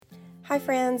Hi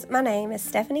friends, my name is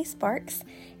Stephanie Sparks,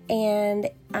 and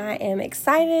I am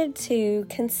excited to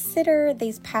consider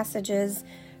these passages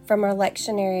from our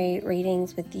lectionary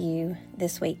readings with you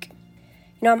this week.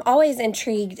 I'm always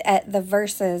intrigued at the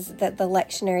verses that the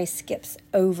lectionary skips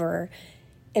over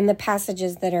in the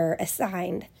passages that are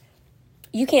assigned.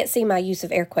 You can't see my use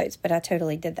of air quotes, but I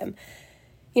totally did them.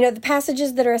 The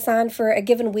passages that are assigned for a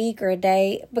given week or a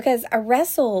day, because I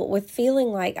wrestle with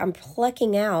feeling like I'm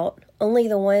plucking out only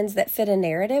the ones that fit a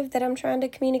narrative that I'm trying to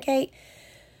communicate.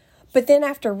 But then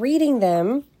after reading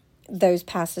them, those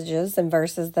passages and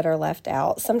verses that are left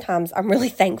out, sometimes I'm really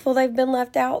thankful they've been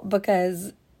left out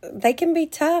because they can be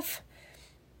tough.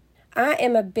 I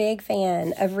am a big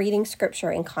fan of reading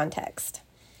scripture in context.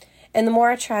 And the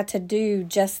more I try to do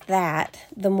just that,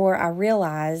 the more I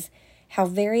realize how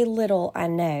very little I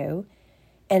know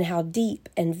and how deep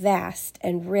and vast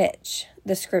and rich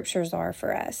the scriptures are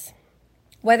for us.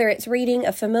 Whether it's reading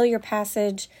a familiar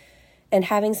passage and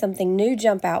having something new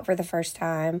jump out for the first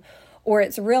time, or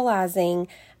it's realizing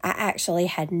I actually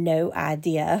had no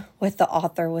idea what the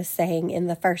author was saying in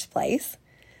the first place,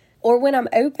 or when I'm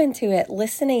open to it,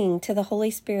 listening to the Holy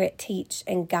Spirit teach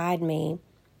and guide me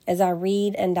as I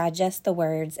read and digest the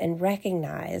words and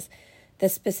recognize the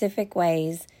specific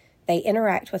ways they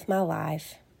interact with my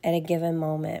life at a given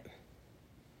moment.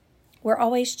 We're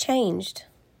always changed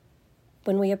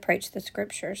when we approach the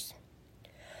scriptures.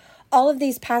 All of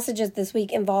these passages this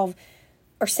week involve,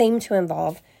 or seem to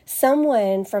involve,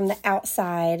 someone from the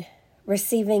outside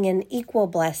receiving an equal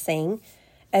blessing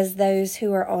as those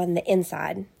who are on the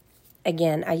inside.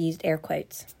 Again, I used air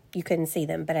quotes. You couldn't see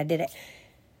them, but I did it.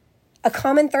 A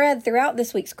common thread throughout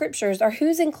this week's scriptures are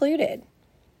who's included.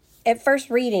 At first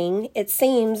reading, it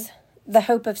seems the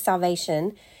hope of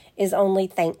salvation is only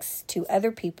thanks to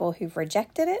other people who've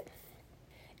rejected it.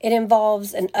 It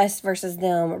involves an us versus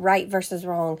them, right versus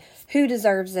wrong, who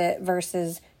deserves it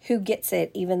versus who gets it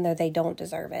even though they don't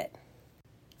deserve it.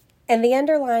 And the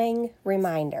underlying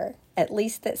reminder, at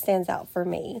least that stands out for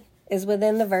me, is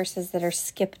within the verses that are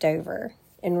skipped over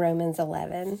in Romans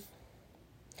 11.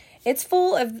 It's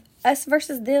full of us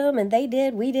versus them and they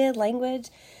did, we did language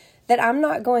that I'm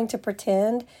not going to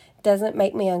pretend doesn't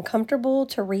make me uncomfortable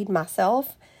to read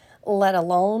myself, let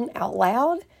alone out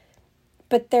loud.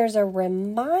 But there's a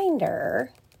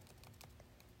reminder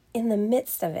in the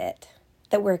midst of it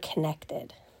that we're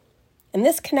connected. And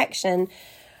this connection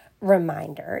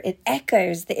reminder, it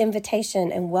echoes the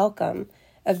invitation and welcome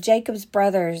of Jacob's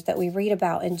brothers that we read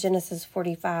about in Genesis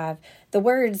 45, the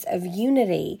words of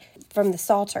unity from the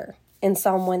Psalter in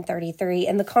Psalm 133,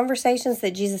 and the conversations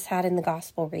that Jesus had in the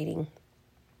gospel reading.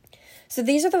 So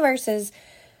these are the verses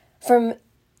from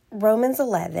Romans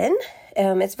 11.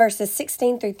 It's verses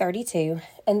 16 through 32,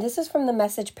 and this is from the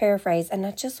Message paraphrase, and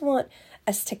I just want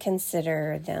us to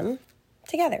consider them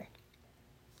together.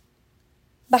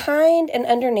 Behind and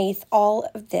underneath all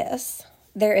of this,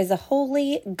 there is a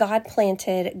holy,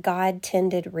 God-planted,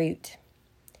 God-tended root.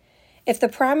 If the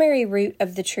primary root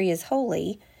of the tree is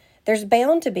holy, there's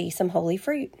bound to be some holy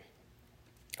fruit.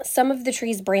 Some of the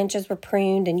tree's branches were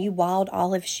pruned and you wild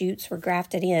olive shoots were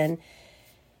grafted in.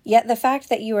 Yet the fact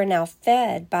that you are now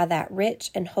fed by that rich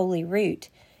and holy root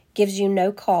gives you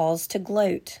no cause to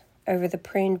gloat over the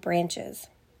pruned branches.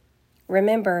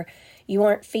 Remember, you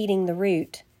aren't feeding the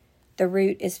root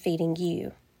is feeding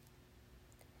you.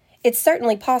 It's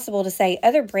certainly possible to say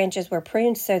other branches were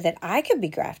pruned so that I could be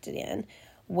grafted in.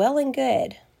 Well and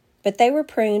good, but they were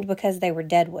pruned because they were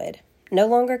deadwood, no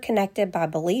longer connected by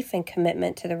belief and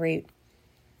commitment to the root.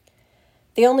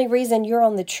 The only reason you're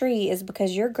on the tree is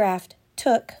because your graft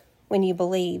took when you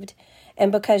believed,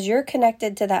 and because you're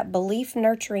connected to that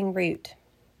belief-nurturing root.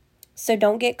 So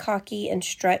don't get cocky and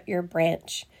strut your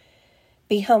branch.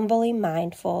 Be humbly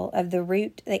mindful of the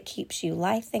root that keeps you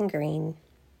lithe and green.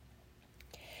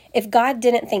 If God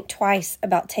didn't think twice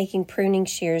about taking pruning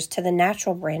shears to the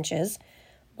natural branches,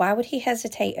 why would he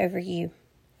hesitate over you?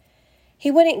 He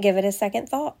wouldn't give it a second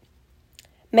thought.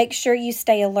 Make sure you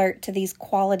stay alert to these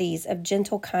qualities of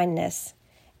gentle kindness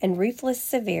and ruthless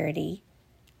severity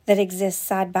that exist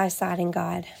side by side in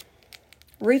God.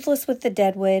 Ruthless with the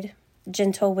deadwood,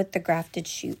 gentle with the grafted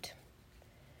shoot.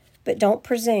 But don't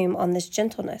presume on this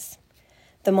gentleness.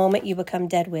 The moment you become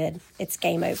deadwood, it's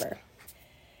game over.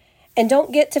 And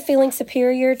don't get to feeling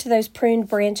superior to those pruned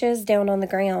branches down on the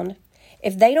ground.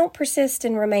 If they don't persist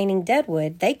in remaining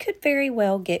deadwood, they could very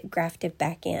well get grafted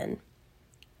back in.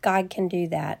 God can do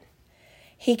that.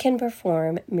 He can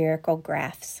perform miracle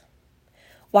grafts.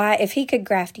 Why, if he could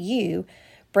graft you,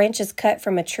 branches cut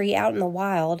from a tree out in the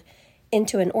wild,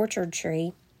 into an orchard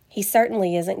tree, He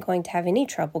certainly isn't going to have any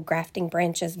trouble grafting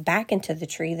branches back into the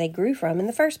tree they grew from in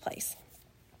the first place.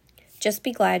 Just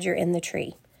be glad you're in the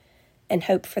tree and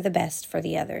hope for the best for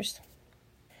the others.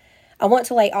 I want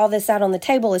to lay all this out on the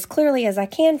table as clearly as I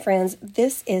can, friends.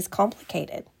 This is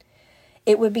complicated.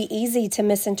 It would be easy to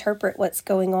misinterpret what's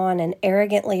going on and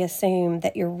arrogantly assume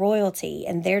that you're royalty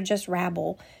and they're just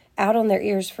rabble out on their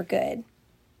ears for good.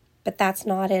 But that's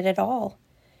not it at all.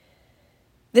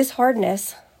 This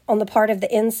hardness on the part of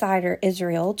the insider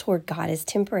Israel toward God is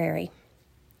temporary.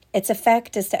 Its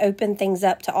effect is to open things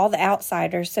up to all the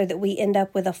outsiders so that we end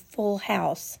up with a full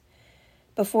house.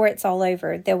 Before it's all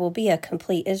over, there will be a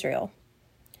complete Israel.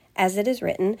 As it is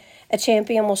written, a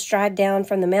champion will stride down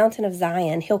from the mountain of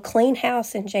Zion. He'll clean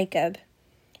house in Jacob.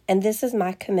 And this is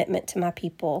my commitment to my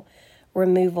people,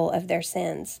 removal of their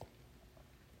sins.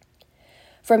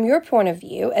 From your point of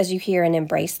view, as you hear and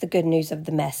embrace the good news of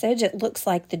the message, it looks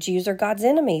like the Jews are God's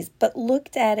enemies. But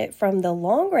looked at it from the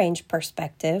long-range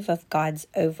perspective of God's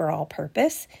overall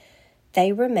purpose,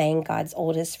 they remain God's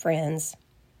oldest friends.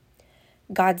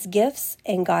 God's gifts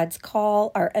and God's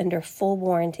call are under full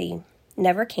warranty,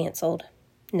 never canceled,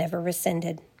 never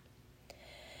rescinded.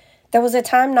 There was a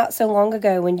time not so long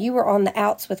ago when you were on the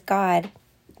outs with God,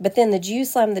 but then the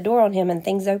Jews slammed the door on him and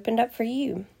things opened up for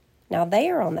you. Now they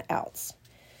are on the outs.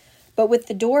 But with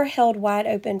the door held wide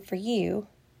open for you,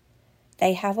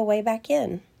 they have a way back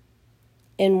in.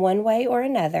 In one way or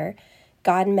another,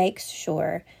 God makes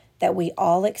sure that we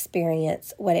all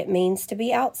experience what it means to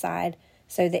be outside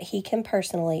so that he can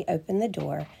personally open the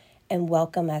door and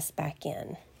welcome us back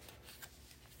in.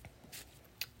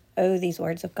 Oh, these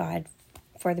words of God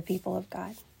for the people of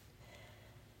God.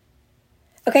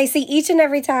 Okay, see, each and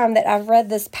every time that I've read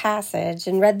this passage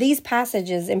and read these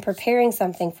passages in preparing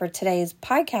something for today's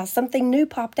podcast, something new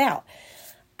popped out.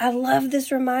 I love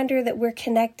this reminder that we're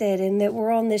connected and that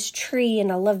we're on this tree,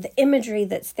 and I love the imagery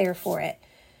that's there for it.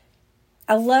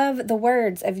 I love the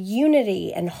words of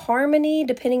unity and harmony,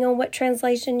 depending on what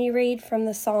translation you read from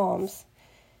the Psalms.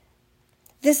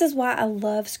 This is why I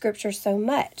love Scripture so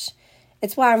much.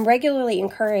 It's why I'm regularly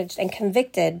encouraged and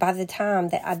convicted by the time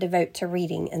that I devote to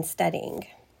reading and studying.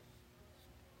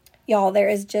 Y'all, there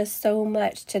is just so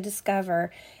much to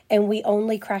discover, and we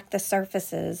only crack the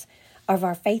surfaces of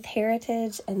our faith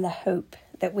heritage and the hope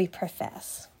that we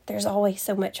profess. There's always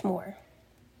so much more.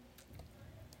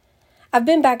 I've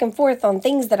been back and forth on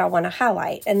things that I want to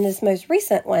highlight, and this most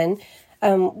recent one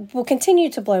will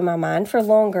continue to blow my mind for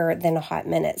longer than a hot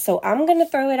minute. So I'm going to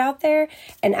throw it out there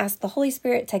and ask the Holy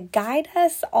Spirit to guide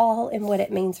us all in what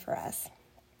it means for us.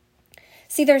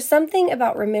 See, there's something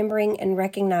about remembering and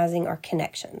recognizing our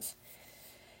connections.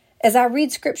 As I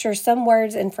read Scripture, some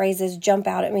words and phrases jump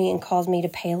out at me and cause me to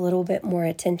pay a little bit more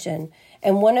attention.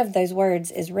 And one of those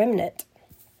words is remnant.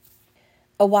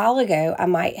 A while ago, I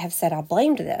might have said I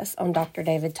blamed this on Dr.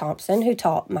 David Thompson, who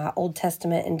taught my Old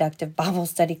Testament inductive Bible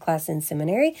study class in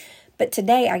seminary, but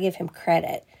today I give him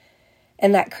credit,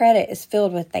 and that credit is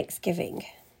filled with thanksgiving.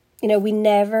 You know, we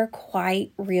never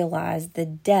quite realize the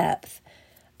depth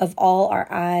of all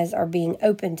our eyes are being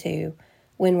open to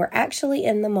when we're actually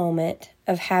in the moment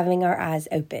of having our eyes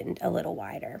opened a little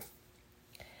wider.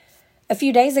 A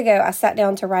few days ago, I sat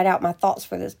down to write out my thoughts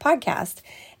for this podcast,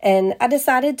 and I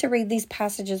decided to read these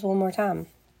passages one more time.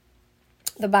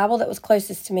 The Bible that was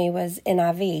closest to me was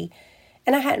NIV,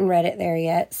 and I hadn't read it there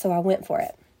yet, so I went for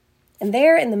it. And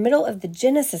there in the middle of the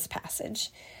Genesis passage,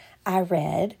 I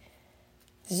read,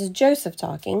 this is Joseph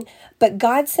talking, "But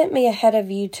God sent me ahead of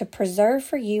you to preserve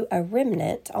for you a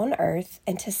remnant on earth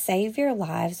and to save your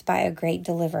lives by a great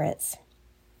deliverance."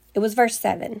 It was verse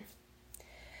 7.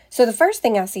 So the first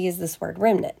thing I see is this word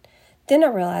remnant. Then I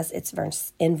realize it's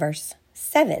in verse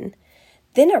 7.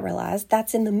 Then I realize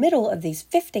that's in the middle of these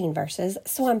 15 verses,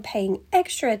 so I'm paying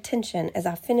extra attention as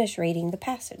I finish reading the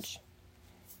passage.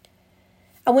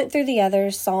 I went through the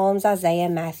others, Psalms, Isaiah,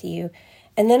 Matthew,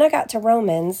 and then I got to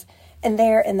Romans, and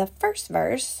there in the first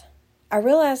verse, I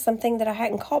realized something that I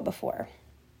hadn't caught before.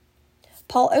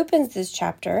 Paul opens this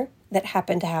chapter that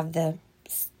happened to have the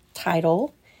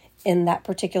title in that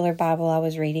particular Bible I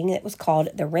was reading. It was called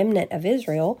The Remnant of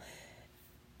Israel,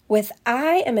 with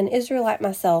 "I am an Israelite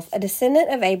myself, a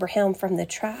descendant of Abraham from the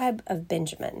tribe of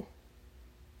Benjamin."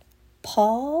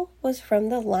 Paul was from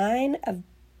the line of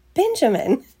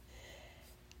Benjamin.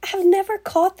 I've never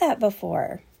caught that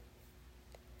before.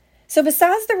 So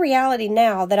besides the reality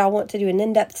now that I want to do an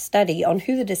in-depth study on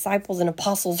who the disciples and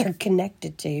apostles are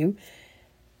connected to,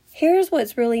 here's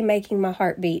what's really making my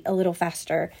heart beat a little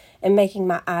faster and making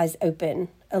my eyes open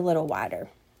a little wider.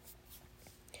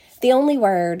 The only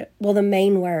word, the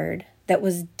main word that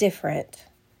was different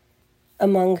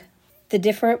among the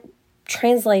different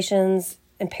translations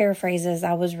and paraphrases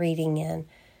I was reading in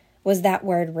was that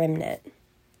word remnant.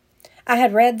 I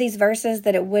had read these verses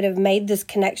that it would have made this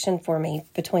connection for me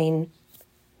between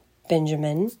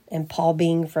Benjamin and Paul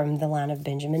being from the line of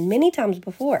Benjamin many times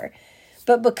before.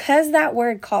 But because that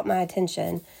word caught my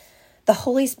attention, the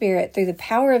Holy Spirit, through the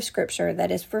power of Scripture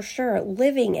that is for sure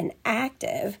living and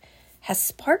active, has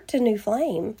sparked a new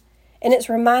flame. And it's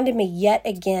reminded me yet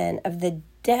again of the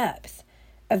depth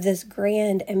of this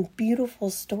grand and beautiful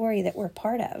story that we're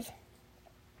part of.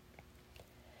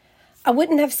 I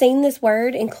wouldn't have seen this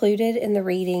word included in the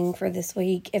reading for this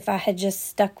week if I had just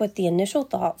stuck with the initial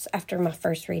thoughts after my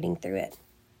first reading through it.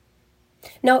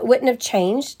 No, it wouldn't have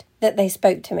changed that they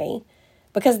spoke to me,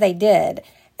 because they did,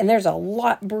 and there's a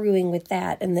lot brewing with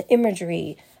that and the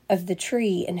imagery of the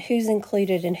tree and who's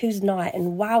included and who's not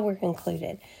and why we're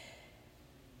included.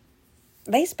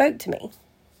 They spoke to me.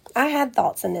 I had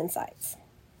thoughts and insights.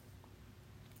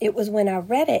 It was when I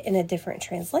read it in a different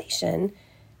translation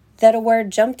that a word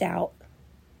jumped out,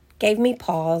 gave me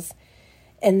pause,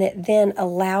 and that then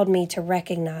allowed me to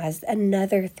recognize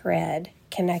another thread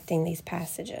connecting these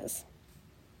passages.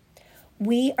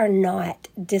 We are not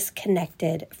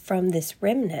disconnected from this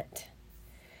remnant.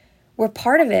 We're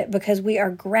part of it because we are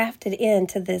grafted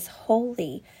into this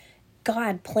holy,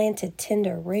 God-planted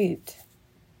tender root,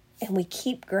 and we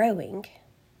keep growing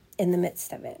in the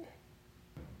midst of it.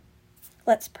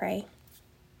 Let's pray.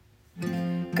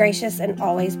 Gracious and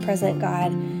always present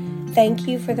God, thank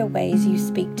you for the ways you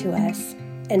speak to us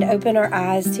and open our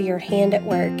eyes to your hand at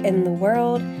work in the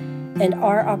world and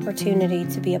our opportunity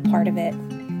to be a part of it.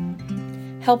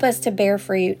 Help us to bear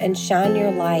fruit and shine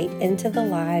your light into the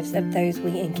lives of those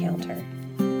we encounter.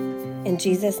 In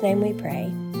Jesus' name we pray.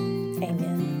 Amen.